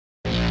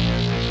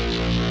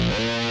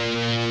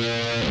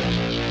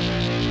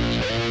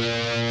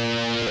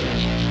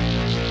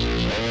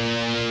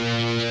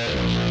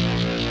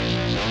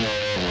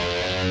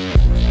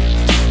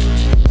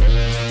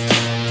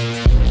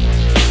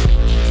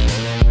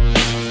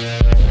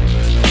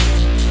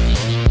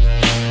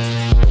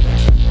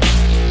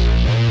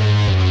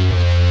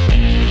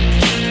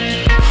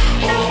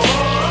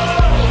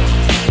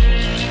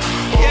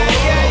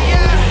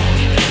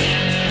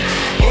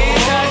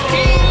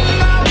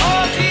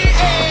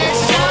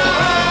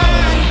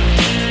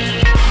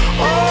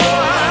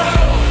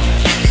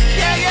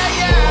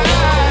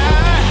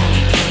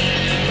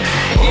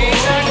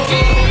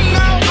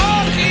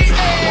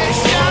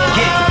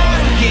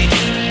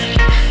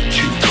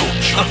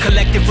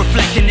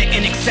reflecting the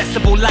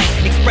inaccessible light,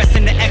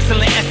 expressing the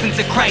excellent essence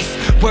of Christ.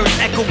 Words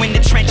echo in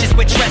the trenches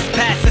where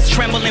trespassers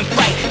tremble in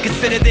fright.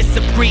 Consider this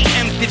a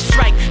preemptive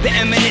strike, the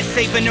eminent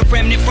saving a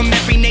remnant from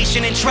every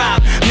nation and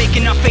tribe,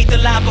 making our faith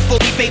alive before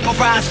we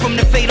vaporize from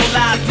the fatal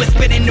lies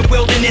whispered in the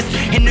wilderness,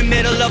 in the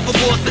middle of a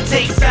war, so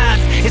take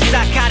sides. It's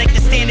psychotic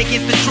to stand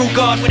against the true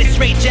God with a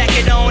straight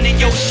jacket on and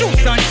your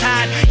shoes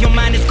untied. Your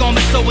mind is gone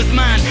but so is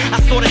mine. I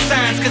saw the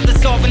signs cause the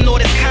sovereign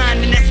Lord is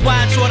kind, and that's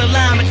why I draw the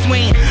line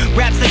between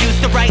raps I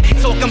used to write,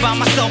 talking about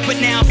myself, but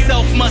now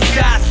self must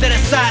die. Set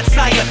aside,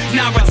 sire,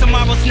 Nara,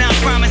 tomorrow's not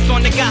promised.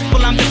 On the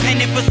gospel I'm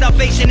dependent for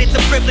salvation. It's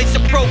a privilege to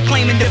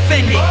proclaim and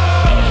defend it.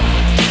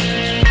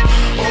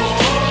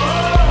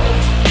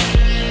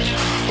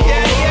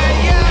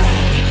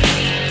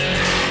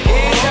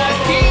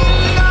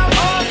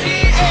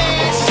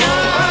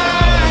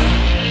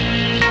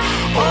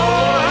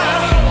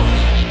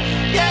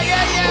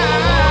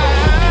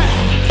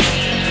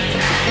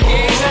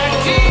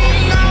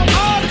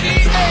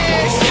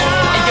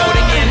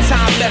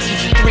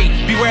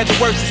 Beware the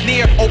worst is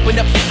near, open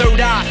up your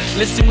third eye,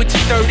 listen with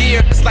your third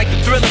ear. It's like the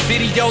thriller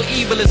video,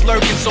 evil is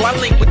lurking, so I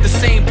link with the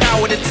same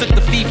power that took the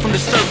feed from the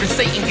serpent.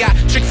 Satan got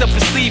tricks up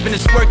his sleeve and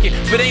it's working,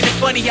 but ain't it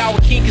funny how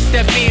a king can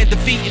step in,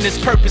 defeating his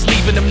purpose,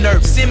 leaving them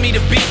nervous. Send me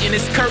the beat and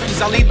his curtains,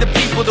 I'll lead the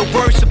people to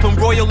worship him.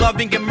 Royal,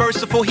 loving and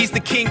merciful, he's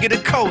the king of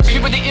the coast. We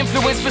were the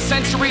influence for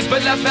centuries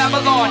but left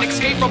Babylon,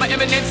 escaped from an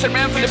eminence and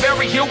ran for the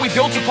very hill we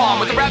built upon.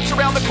 With the raps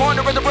around the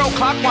corner of the world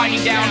clock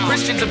winding down,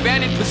 Christians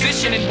abandon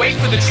position and wait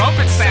for the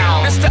trumpet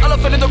sound. Mr.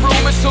 Elephant in the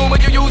room, assume when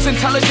you use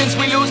intelligence,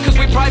 we lose cause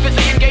we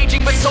privately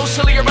engaging but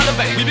socially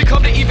irrelevant. We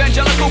become the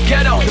evangelical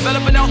ghetto,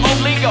 developing our own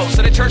lingo,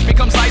 so the church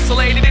becomes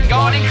isolated and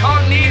God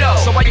incognito.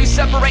 So why you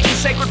separating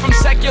sacred from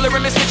secular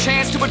and miss the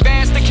chance to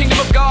advance the kingdom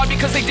of God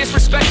because they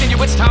disrespecting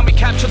you? It's time we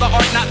capture the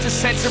art, not to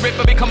censor it,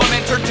 but become a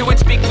mentor to it.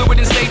 Speak fluid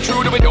and stay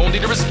true to it, only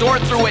to restore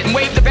through it, and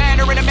wave the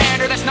banner in a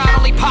manner that's not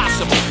only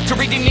possible to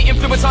redeem the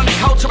influence on the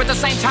culture, at the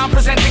same time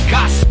present the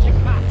gospel.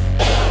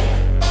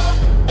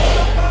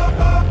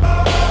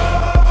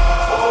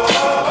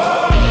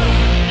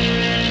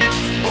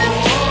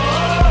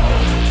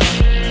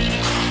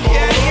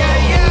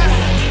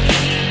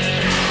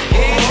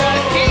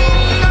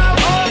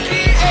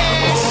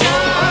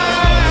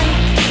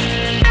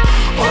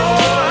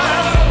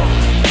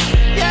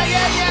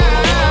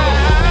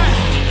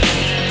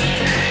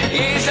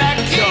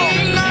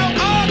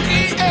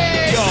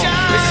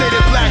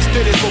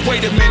 But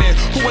wait a minute,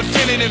 who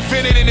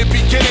invented in the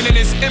beginning in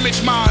his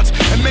image minds?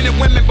 And men and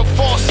women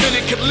before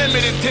sinning could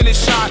limit it, then it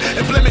shine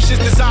and blemish his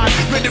design.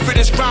 Render it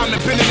as crime,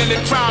 depending in the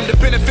crime to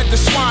benefit the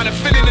swine,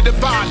 offending the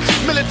divine.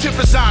 Militant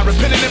resign,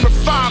 repenting and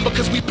refine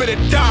because we been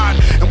it dine.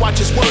 And watch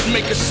his word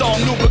make us all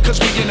new because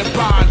we in a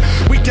bind.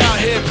 We down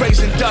here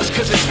praising dust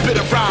cause it's spit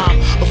a rhyme.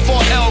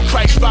 Before El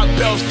Christ rock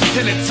bells for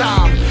dinner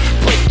time.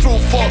 Breakthrough,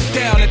 fall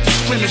down at the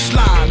scrimmage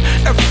line.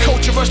 Every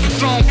culture rush the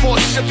throne for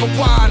a sip of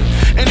wine.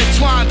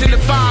 Intertwined in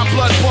divine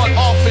blood bought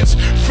offense.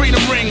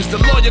 Freedom rings, the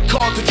lawyer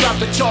called to drop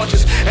the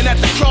charges. And at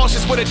the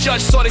crosses where the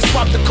judge saw they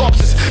swapped the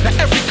corpses. Now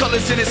every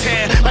color's in his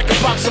hand like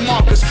a box of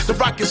markers. The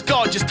rock is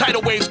gorgeous,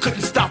 tidal waves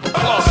couldn't stop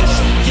applauses.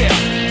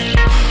 Yeah.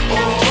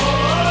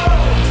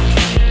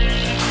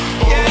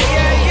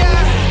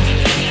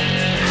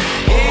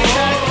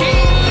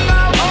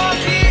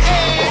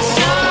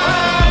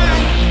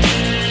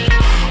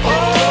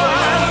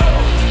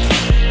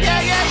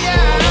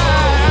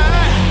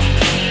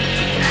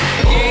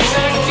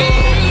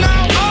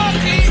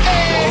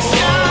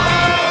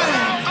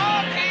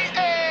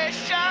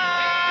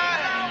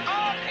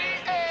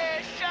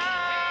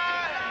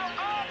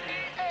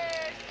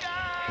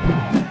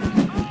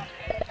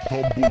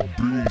 Humble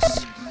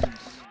beast.